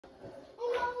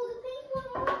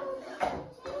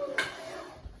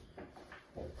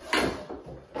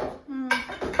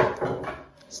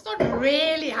It's not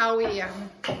really how we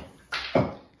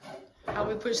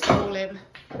push the ball in.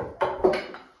 Hey,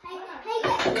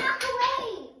 get the black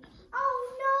away!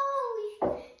 Oh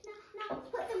no! No,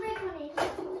 put the red one in.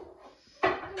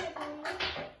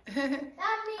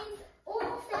 That means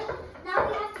almost done. Now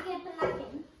we have to get black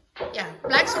in. Yeah,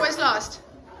 black's always last.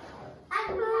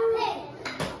 And black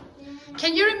in.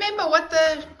 Can you remember what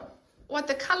the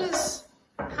colours,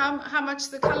 how much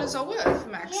the colours are worth,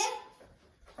 Max? Yeah.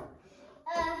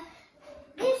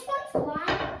 This one's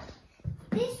white.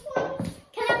 This one's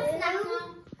can I have that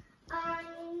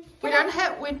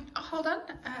one? Hold on,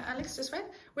 Alex, just wait.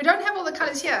 We don't have all the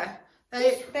colours here.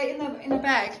 They're in the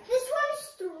bag. This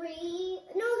one's 3.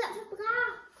 No, that's a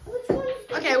black. Which one's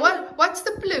the Okay, what's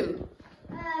the blue?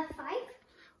 5.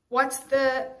 What's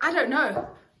the, I don't know.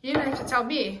 You don't have to tell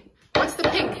me. What's the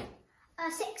pink?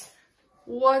 6.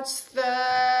 What's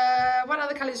the, what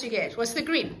other colours you get? What's the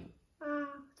green?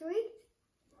 3.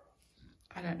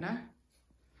 I don't know.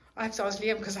 I have to ask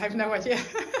Liam because I have no idea. Hey,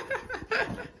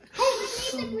 we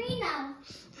need the green now.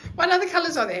 What other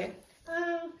colours are there?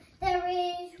 There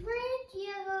is red,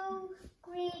 yellow,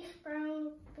 green,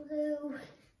 brown, blue,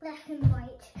 black and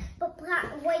white. But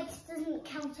white doesn't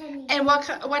count any. And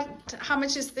how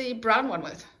much is the brown one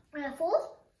worth? 4.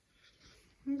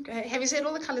 Okay. Have you said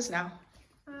all the colours now?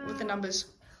 With the numbers?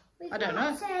 I don't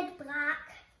know. Said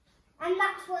black. And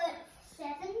that's worth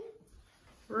 7.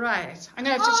 Right. I'm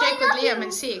going to have to check with Liam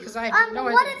and see because I have no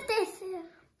idea. What is this?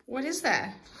 What is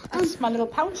that? That's my little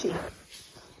pouchy.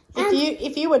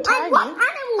 If you were tiny,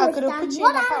 I could have put you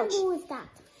in a pouch. What animal is that?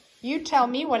 You tell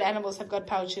me what animals have got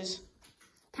pouches.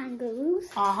 Kangaroos.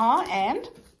 And?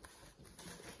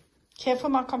 Careful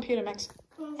my computer, Max.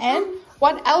 And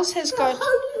what else has got...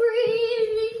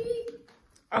 Hungry.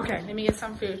 Okay, let me get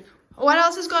some food. What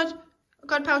else has got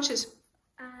pouches?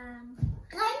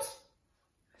 Lunch.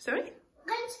 Sorry?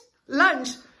 Lunch. Lunch.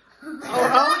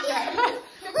 Oh, okay.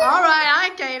 All right, I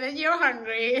get it. You're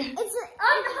hungry. I'm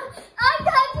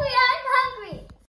hungry.